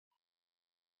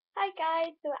Hi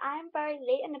guys, so I'm very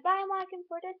late in the bandwagon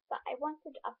for this, but I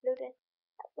wanted to upload it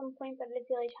at some point, but there's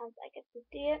really a chance I get to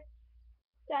do it.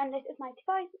 So, and this is my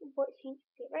 2014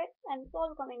 favourites, and it's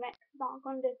all going to be mixed. It's not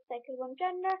going to do stick as one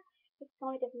gender, it's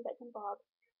only different bits and bobs.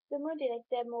 So I'm going to do like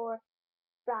the more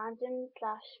random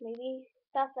slash movie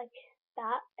stuff like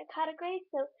that category.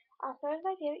 So I'll start with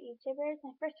my favourite YouTubers.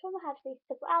 My first one will have to be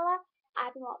Ella.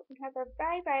 I've been watching her for a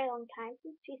very, very long time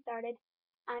since she started,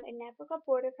 and I never got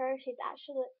bored of her. She's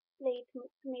actually the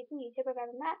most amazing YouTuber I've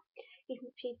ever met.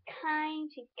 She's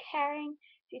kind, she's caring,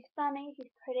 she's funny,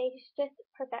 she's pretty, she's just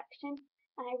perfection,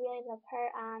 and I really love her.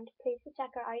 And please go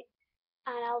check her out.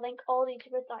 And I'll link all the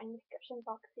YouTubers down in the description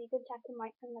box so you can check them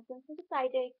out and love them just as I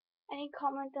do. Any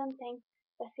comment on things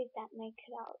that she sent me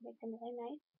could make them really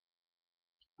nice.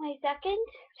 My second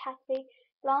has to be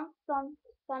Blonde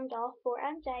Sundoll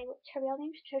 4MJ, which her real name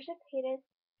is Trisha Peters.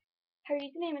 Her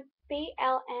username is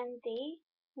BLND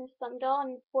and Sundoll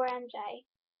and 4MJ.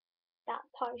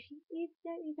 That's how she used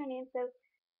her username, so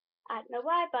I don't know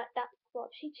why, but that's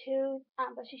what she chose.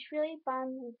 But she's really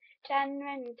fun and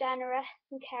genuine and generous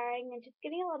and caring and just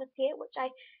giving a lot of hate, which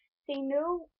I see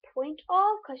no point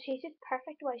of because she's just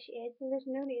perfect the way she is, and there's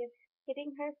no need of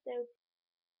hating her. So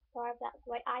sorry if that's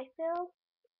the way I feel.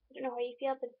 I don't know how you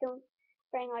feel, but don't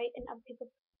bring out in other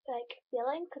people's like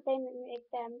feelings because they make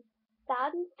them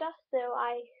sad and stuff. So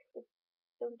I just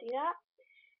don't do that.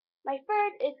 My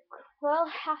third will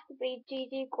have to be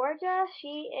Gigi Gorgia.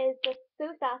 She is just so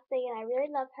sassy and I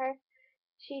really love her.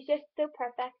 She's just so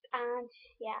perfect and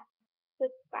yeah,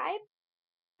 subscribe.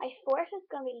 My fourth is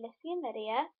going to be Lissy and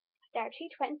Lydia. They're two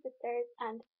twin sisters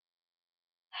and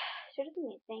they're just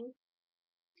amazing.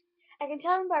 I can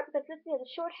tell them apart because Lissy has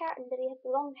the short hair and Lydia has the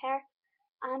long hair,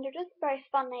 and they're just very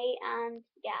funny and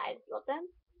yeah, I just love them.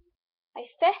 My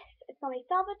fifth is going to be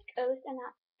Salvage Ghost, and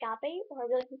that's Gabby, or her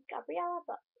real name is Gabriella,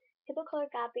 but people call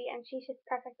her Gabby, and she's just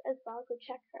perfect as well. Go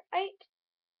check her out.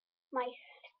 My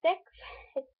sixth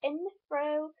is In the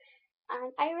Fro, and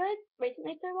I really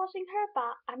recently started watching her,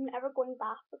 but I'm never going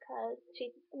back because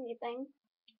she's amazing.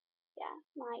 Yeah,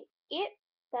 my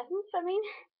seventh,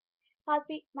 has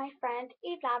been my friend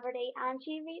Eve Laverty, and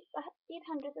she reached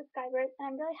 800 subscribers, and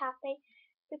I'm really happy.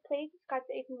 So please subscribe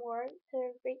to even more to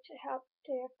reach her up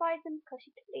to 1,000 because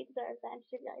she totally deserves it, and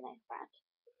she's a really nice friend.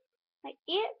 My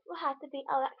eighth will have to be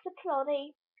Alexa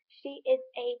Pelosi. She is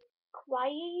a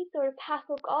quiet sort of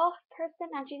passive off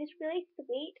person, and she's just really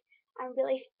sweet and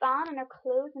really fun, and her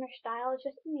clothes and her style is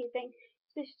just amazing.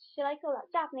 So she likes all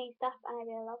that Japanese stuff, and I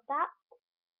really love that.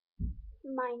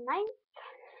 My ninth,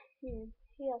 who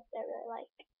else do I really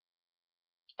like?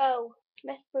 Oh,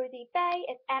 Miss Rosie Bay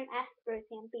is MS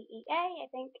Rosie and BEA, I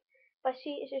think. But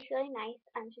she is just really nice,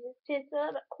 and she's a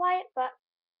little bit quiet, but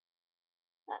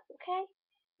that's okay.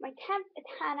 My 10th is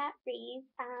Hannah Reeves,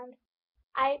 and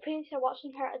I pretty sure watching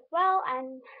her as well,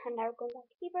 and I'm never going back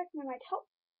to keep her. So my top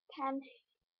 10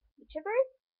 YouTubers.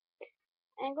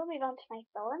 And I'm going to move on to my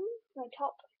villains. My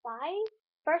top 5.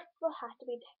 First will have to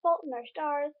be Fault in Our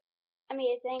Stars.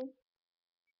 Amazing.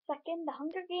 Second, The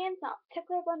Hunger Games. Not a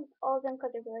particular one, it's all of them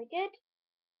because they're really good.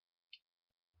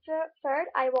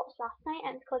 Third, I watched last night,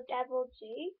 and it's called Devil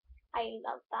Due. I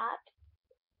love that.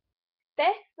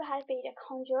 Fifth will have to be The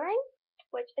Conjuring,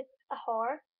 which is a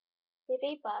horror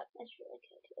movie, but it's really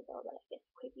good. It's all about like this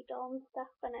creepy doll and stuff,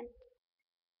 and then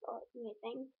it's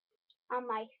amazing. And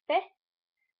my fifth,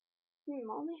 what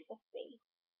will my fifth be?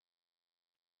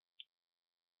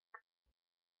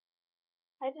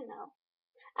 I don't know.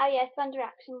 Oh yes, One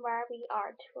Direction, Where We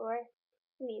Are Tour.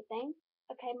 Amazing.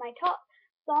 Okay, my top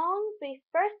songs. The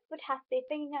first would have to be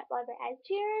Thinking Out Loud by Ed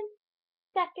Sheeran.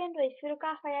 Second would be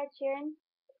Photograph by Ed Sheeran.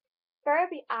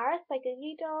 Third would be Iris by Goo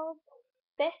Goo Dolls.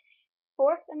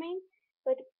 Fourth,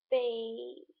 would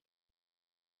be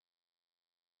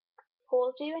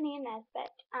Hold You and Ian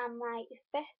Nesbitt. And my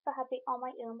fifth would have to be On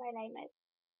My Own by Lymouth.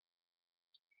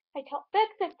 My top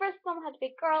books. The first one had to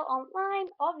be Girl Online,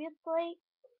 obviously.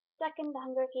 Second, The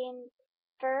Hunger Games.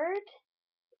 Third,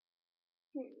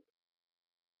 would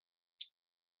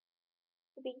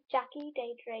be Jackie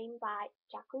Daydream by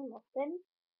Jacqueline Wilson.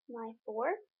 My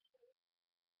fourth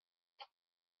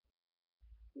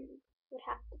would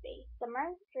have to be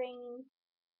Summer Dream.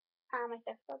 And my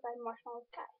fifth was by Marshmallow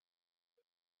Sky.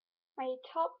 My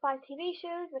top 5 TV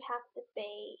shows would have to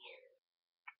be...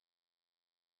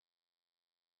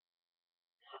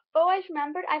 Oh, I just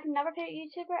remembered, I've never played a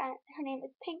YouTuber, and her name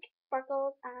is Pink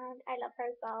Sparkles, and I love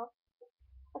her as well.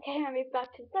 Okay, now move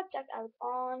back to the subject. I was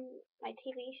on my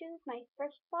TV shows. My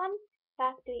first one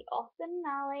would have to be Austin and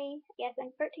Ally. Yes,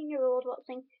 I'm 13-year-old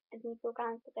watching Disney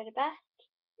programs, but they're the best.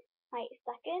 My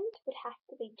second would have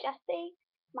to be Jessie.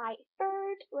 My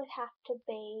third would have to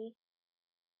be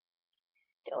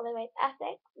The Only Way is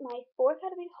Essex. My fourth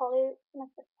had to be Hollywood. My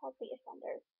fifth probably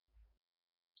Ascenders.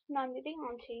 Now moving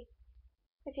on to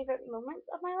my favourite moments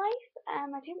of my life.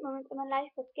 My favourite moments of my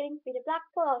life was getting through to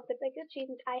Blackpool. That was the biggest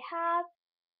achievement I have.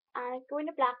 And going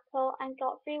to Blackpool and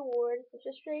got 3 awards, which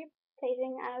was really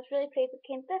pleasing. And I was really pleased with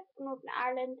came fifth in Northern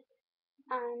Ireland.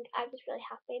 And I was really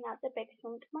happy, and that's the biggest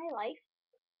moment of my life.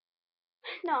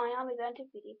 Now I'm moving on to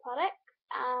beauty products.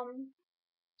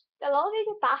 A lot of these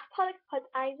are bath products because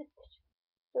I just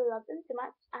love them so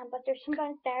much. But there's some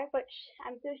downstairs which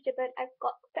I'm so stupid. I've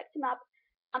got to pick them up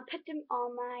and put them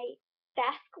on my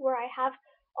desk where I have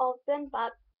all of them.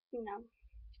 But you know,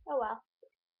 oh well.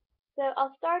 So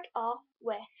I'll start off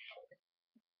with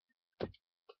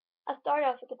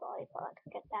the body products,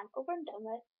 get them over and done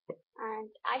with.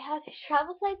 And I have a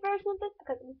travel size version of this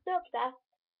because I'm so obsessed.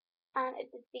 And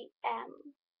it is the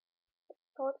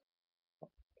called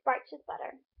Sparks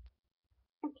Butter.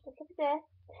 And just look at this.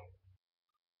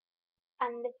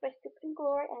 And this by Soup and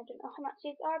Glory, and I don't know how much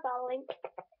these are, but I'll link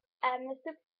the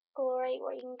Soup Glory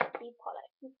where you can get these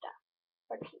products and stuff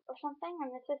for cheap or something.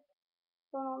 And this is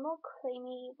the normal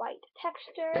creamy white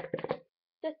texture.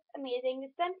 Just amazing. The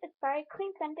scent is very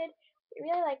clean scented. What I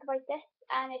really like about this,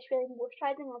 and it's really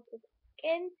moisturizing on the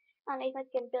skin, and leaves my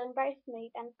skin feeling very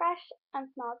smooth and fresh and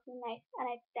smells really nice.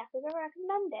 And I definitely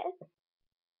recommend this.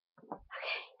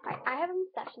 Right, I have an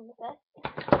obsession with this.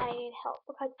 I need help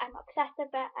because I'm obsessed with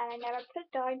it and I never put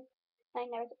it down and I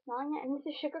never stop smelling it. And this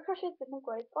is Sugar Crush's Living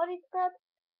Glory Body Scrub.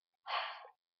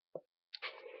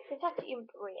 This has to even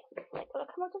breathe. Like, will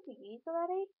it come out of the use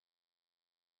already?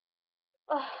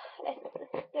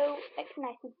 It's so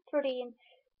nice and fruity and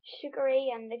sugary,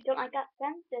 and if you don't like that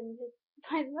scent, then just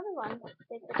find another one,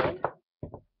 basically.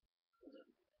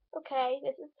 Okay,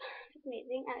 this is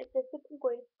amazing, and it's the Living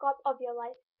Glory Scrub of Your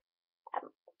Life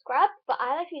scrub, but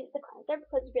I like to use the cleanser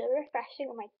because it's really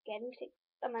refreshing on my skin to take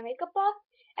on my makeup off.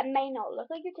 It may not look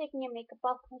like you're taking your makeup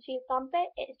off once you dump it.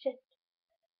 It's just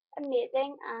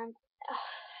amazing, and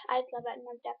I just love it, and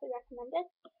I definitely recommend it.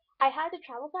 I had the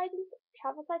travel size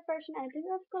version, and I didn't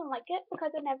know if I was gonna like it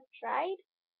because I never tried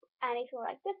anything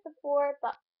like this before.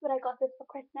 But when I got this for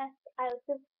Christmas, I was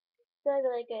just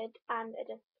really good, and it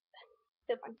just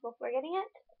so thankful for getting it.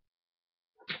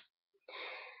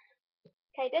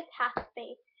 Okay, this has to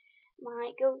be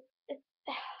my go.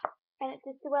 And it's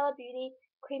the Suella Beauty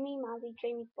Creamy Mazzy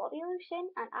Dreamy Body Lotion,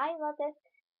 and I love this.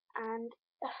 And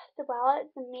Suella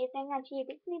is amazing, and she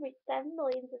recently reached 7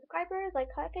 million subscribers. Like,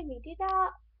 how can you do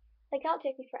that? Like, that'll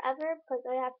take me forever because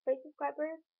I have 3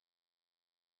 subscribers.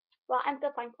 Well, I'm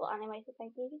still thankful anyway, so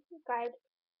thank you if you subscribed.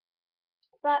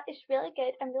 But it's really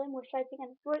good and really moisturizing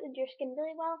and absorbs into your skin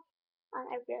really well, and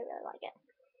I really like it.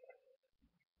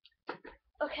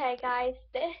 Okay, guys,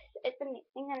 this is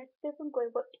amazing, and it's super good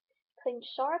with clean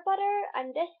shower butter,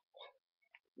 and this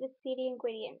is the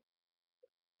ingredients.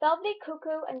 Velvety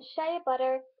cocoa and shea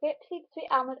butter, grapeseed, sweet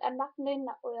almond, and macadamia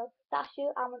nut oil,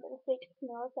 pistachio, almond, and a sweet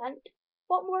vanilla scent.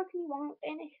 What more can you want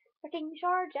in a freaking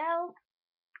shower gel?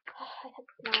 I have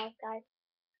smells, guys.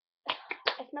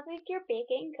 It smells like you're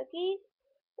baking cookies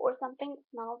or something that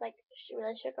smells like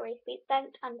really sugary sweet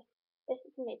scent, and this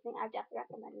is amazing. I definitely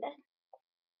recommend this.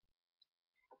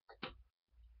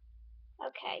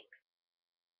 Okay.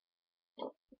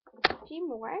 A few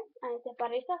more, and it's a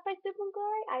butter stuff by Soup and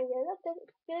Glory. I really love this.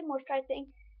 It's really moisturizing.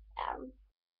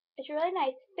 It's a really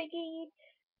nice figgy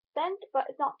scent, but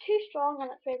it's not too strong, and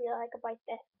that's what I really like about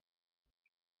this.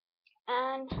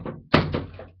 And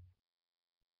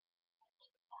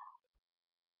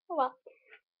oh well.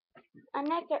 And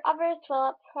next are other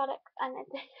toilet products, and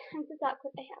this is that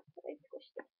because I have to squish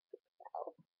this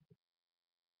myself.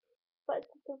 But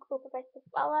it's so cool by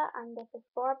Suella, and this is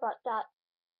for but that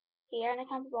here, and I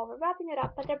can't be bothered wrapping it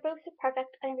up, but they're both so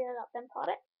perfect, and I really love them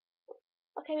products.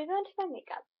 Okay, moving on to my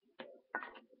makeup.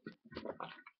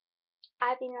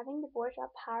 I've been loving the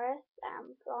Bourjois Paris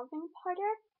bronzing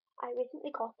powder. I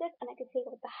recently got this, and I can see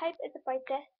what the hype is about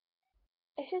this.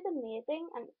 It's just amazing,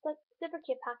 and it's like super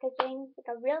cute packaging. It's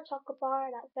like a real chocolate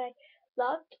bar, and that's what I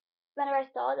loved. Whenever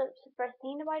I saw it, that's the first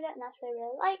thing about it, and that's what I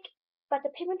really like. But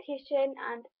the pigmentation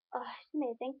and it's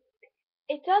amazing.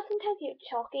 It does sometimes get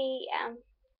chalky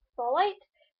fallout,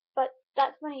 but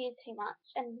that's when I use too much,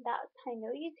 and that's how I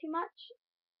know I use too much.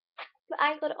 But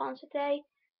I got it on today,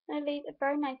 and it leaves a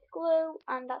very nice glow,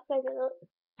 and that's what I really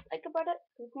like about it.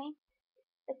 Excuse me.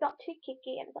 It's not too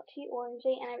cakey and it's not too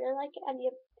orangey, and I really like it. And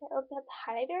you also have the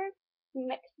highlighter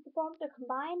mixed with the bronzer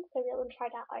combined, so I really want to try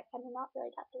that out. And I'm not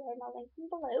really that there, and I'll link them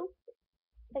below.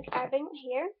 Like everything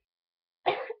here.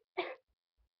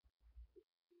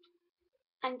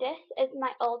 And this is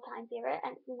my all-time favorite,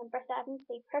 and it's number 7,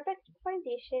 the Perfect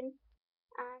Foundation.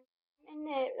 And I'm in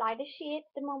the lightest shade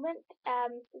at the moment.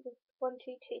 This is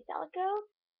 122 Celico.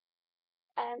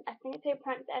 I think it's how you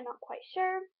pronounce it, I'm not quite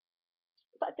sure.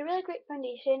 But it's a really great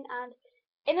foundation, and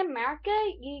in America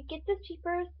you get this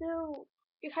cheaper, so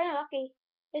you're kind of lucky.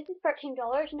 This is $13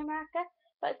 in America,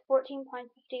 but it's £14.50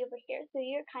 over here, so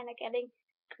you're kind of getting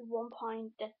 £1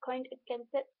 discount against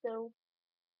it. So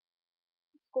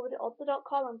go to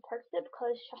Ulta.com and purchase it,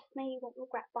 because trust me, you won't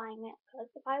regret buying it. Because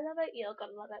if I love it, you're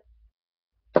gonna love it.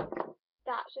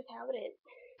 That's just how it is.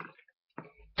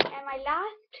 And my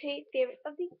last two favorites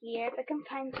of the year, if I can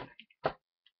find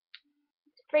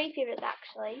three favorites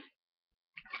actually.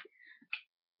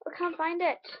 I can't find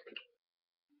it.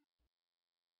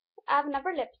 I have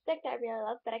another lipstick that I really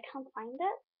love, but I can't find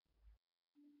it.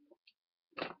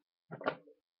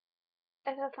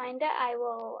 If I find it, I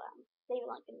will leave a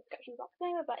link in the description box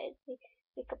anyway, but it's the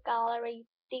Makeup Gallery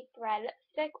Deep Red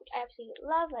Lipstick, which I absolutely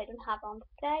love. I don't have on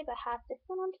today, but I have this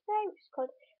one on today, which is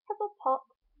called Purple Pop,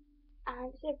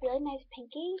 and it's a really nice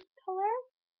pinky colour.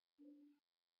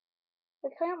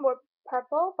 It's kind of more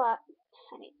purple, but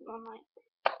I need some more mine.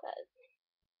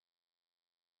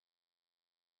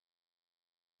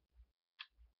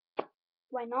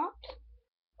 Why not?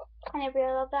 And I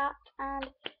really love that, and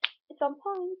it's on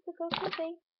point, so go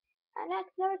crazy. And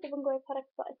next, another different grey product,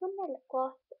 but it's one more lip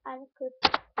gloss, and it's called,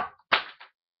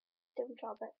 don't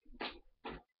drop it.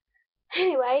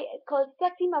 Anyway, it's called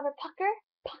Sexy Mother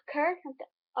Pucker, and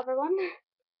the other one,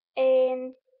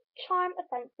 in Charm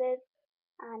Offensive,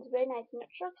 and it's really nice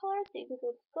neutral colour, so you can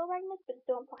go to school wearing this, but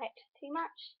don't apply it too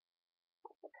much.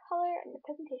 That's the colour, and the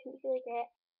presentation is really great,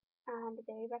 and I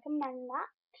really recommend that.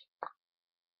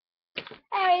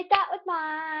 Anyway, that was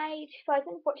my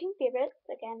 2014 favourites.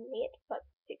 Again, late, but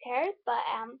who cares? But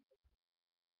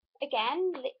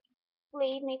again,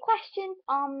 leave me questions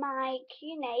on my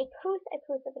Q&A post I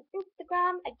post on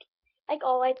Instagram. Like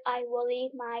always, I will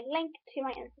leave my link to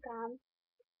my Instagram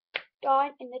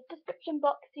down in the description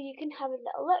box, so you can have a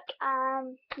little look.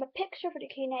 My picture for the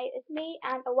Q&A is me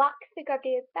and a wax figure of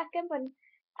David Beckham when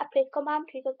a place called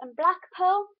Mamtrees in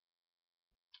Blackpool.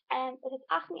 If it's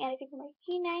asking me anything for my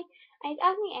Q&A, and it's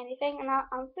asking me anything, and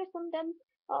I'll answer some of them,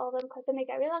 all of them, because I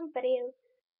make a really long video.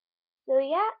 So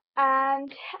yeah, and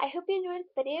I hope you enjoyed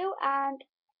this video, and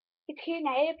the Q&A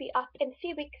will be up in a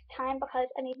few weeks' time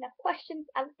because I need enough questions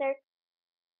answered.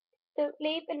 So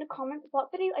leave in the comments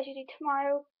what video I should do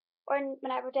tomorrow, or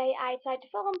whenever day I decide to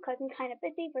film, because I'm kind of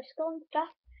busy for school and stuff.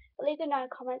 But leave them down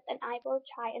in the comments, and I will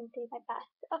try and do my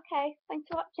best. Okay, thanks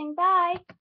for watching. Bye!